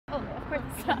where it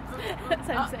stops. That's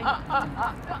what I'm saying.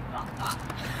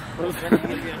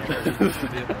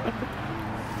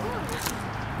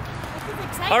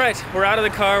 All right, we're out of the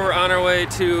car. We're on our way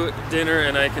to dinner,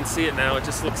 and I can see it now. It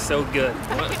just looks so good.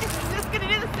 It's just gonna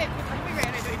do the same thing like we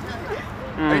ran into each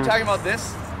other. Are you talking about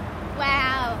this?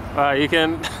 Wow. You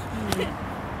can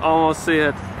almost see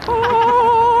it.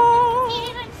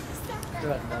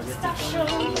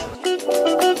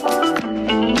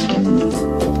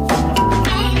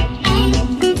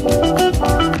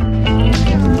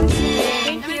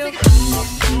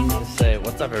 Say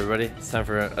what's up, everybody? It's time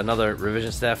for another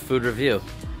Revision Staff food review.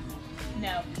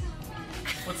 No.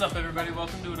 What's up, everybody?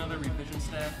 Welcome to another Revision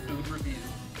Staff food review.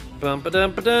 Bum ba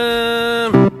dum ba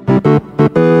dum.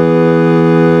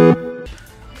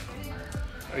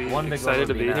 Are you excited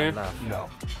to be here? No.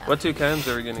 What two kinds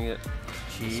are we gonna get?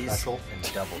 Cheese Special.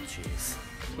 and double cheese.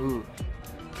 Ooh,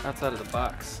 that's out of the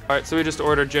box. All right, so we just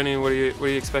ordered. Jenny, what are you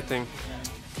expecting?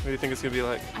 What do you think it's gonna be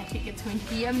like? I think it's going to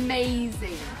be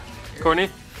amazing. Courtney?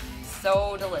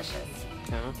 So delicious.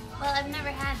 Yeah. Well, I've never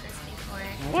had this before.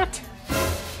 What?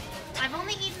 I've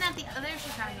only eaten at the other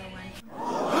Chicago one.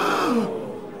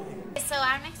 So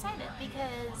I'm excited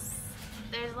because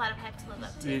there's a lot of hype to live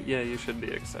up to. Yeah, you should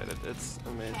be excited. It's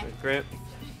amazing. Grant?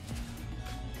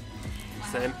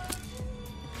 Same.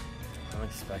 I'm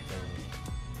expecting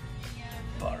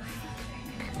barf.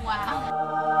 Wow.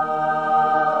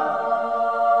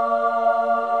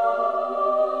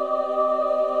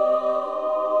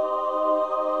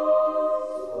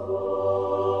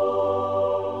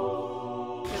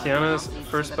 Kiana's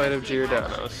first bite of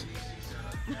Giordano's.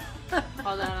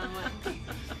 Hold on, I'm waiting.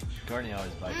 Courtney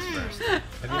always bites first. Have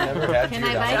you never had Can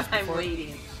I Giordano's bite? before?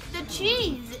 waiting. The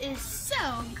cheese is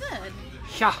so good.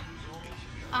 Yeah.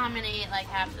 I'm gonna eat like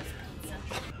half this pizza.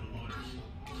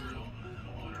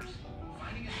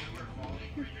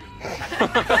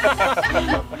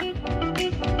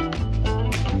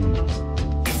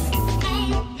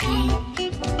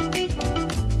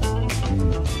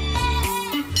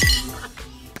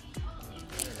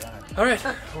 All right,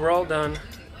 we're all done,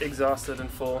 exhausted and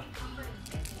full.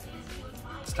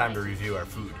 It's time to review our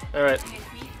food. All right,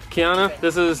 Kiana,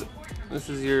 this is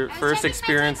your first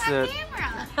experience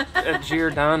at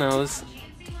Giordano's.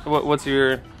 What's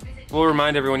your? We'll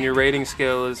remind everyone your rating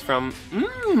scale is from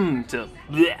to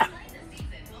bleh.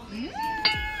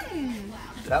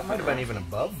 That might have been even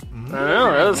above. I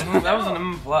know That was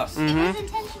an plus. It was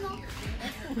intentional.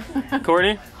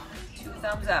 Courtney. 2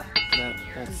 thumbs up.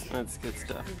 That's good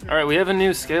stuff. All right, we have a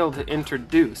new scale to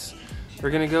introduce.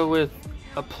 We're gonna go with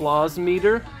applause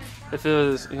meter. If it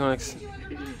was,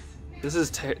 this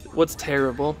is what's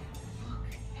terrible,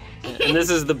 and this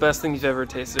is the best thing you've ever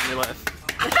tasted in your life.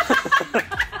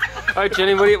 All right,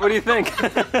 Jenny, what do you think?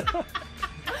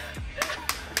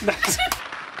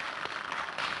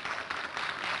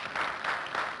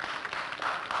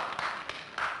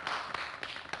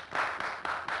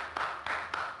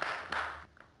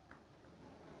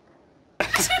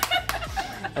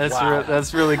 Wow.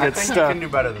 That's really good I think stuff. you can do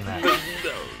better than that.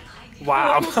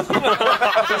 Wow.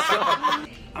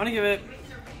 I'm gonna give it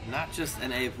not just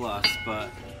an A+, but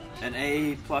an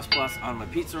A++ on my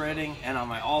pizza rating and on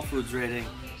my all foods rating.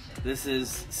 This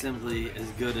is simply as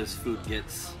good as food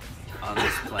gets on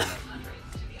this planet.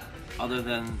 Other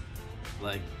than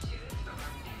like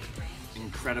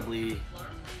incredibly,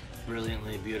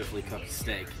 brilliantly, beautifully cooked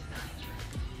steak,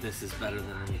 this is better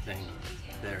than anything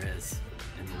there is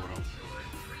in the world.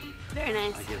 Very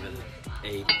nice. I give it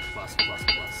A+++.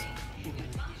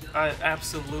 I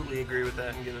absolutely agree with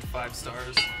that and give it 5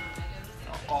 stars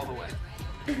all the way.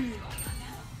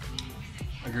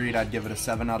 Agreed, I'd give it a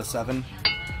 7 out of 7.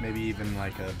 Maybe even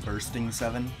like a bursting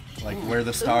 7. Like where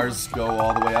the stars go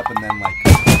all the way up and then like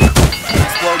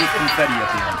explode with confetti at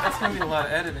the end. That's gonna be a lot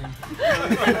of editing.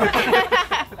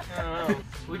 I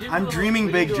don't know. I'm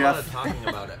dreaming big, Jeff. Talking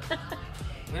about it.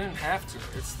 We didn't have to.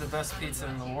 It's the best pizza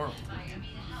in the world.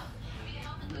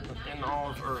 In all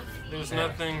of Earth. There's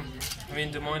nothing. I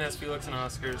mean, Des Moines has Felix and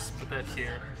Oscars. Put that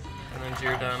here. And then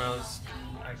Giordano's.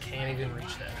 I can't even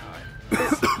reach that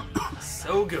high.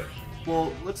 So good.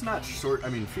 Well, let's not short. I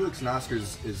mean, Felix and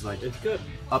Oscars is like It's good.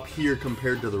 up here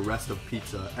compared to the rest of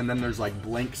pizza, and then there's like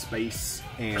blank space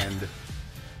and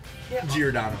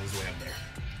Giordano's way up there.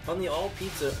 On the on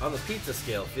the pizza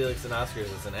scale, Felix and Oscars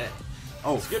is an A.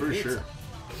 Oh, It's good for pizza. sure.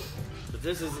 But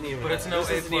this isn't even. But it's no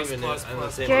this isn't A++++. even on the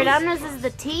same Giordano's league. is the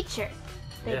teacher.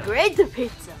 They Yeah. grade the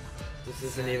pizza. This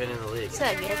isn't even in the league. So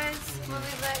good. Guys, we'll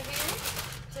leave that here.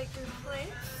 Take your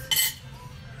plate.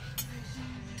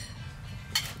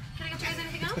 Can I get you guys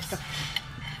anything else?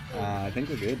 I think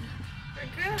we're good.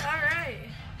 We're good? Alright.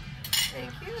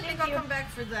 Thank you. I think I'll come back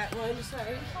for that one.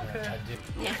 Sorry. Okay.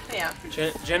 Yeah.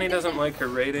 Jenny doesn't like her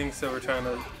rating, so we're trying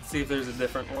to see if there's a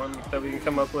different one that we can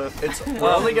come up with.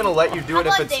 We're only gonna let you do it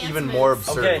if it's even more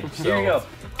absurd. Okay, so. here you go.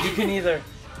 You can either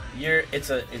it's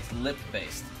lip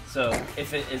based. So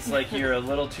if it's like you're a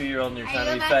little 2-year-old and you're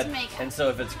trying to be fed, and so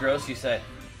if it's gross, you say.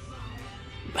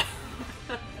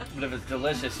 But if it's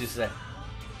delicious, you say.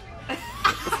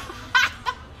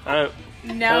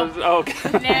 No.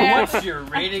 Okay. No. What's your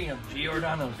rating of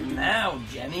Giordano's now,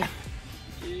 Jenny?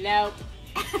 Nope.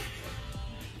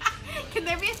 Can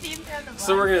there be a theme throughout the vlog?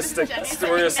 So we're gonna stick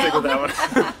with that one.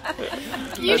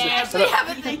 You should actually have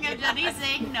a thing of Jenny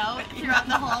saying no throughout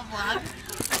the whole vlog.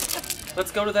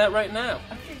 Let's go to that right now.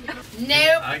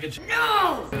 Nope. I get you.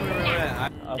 No.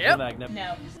 I'll come back now.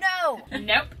 No. No.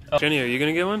 Nope. Jenny, are you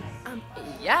gonna get one?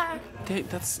 Yeah. Dave,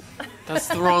 that's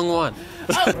the wrong one.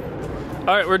 All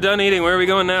right, we're done eating. Where are we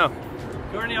going now?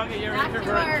 Courtney, I'll get your Back to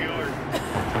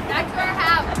our house.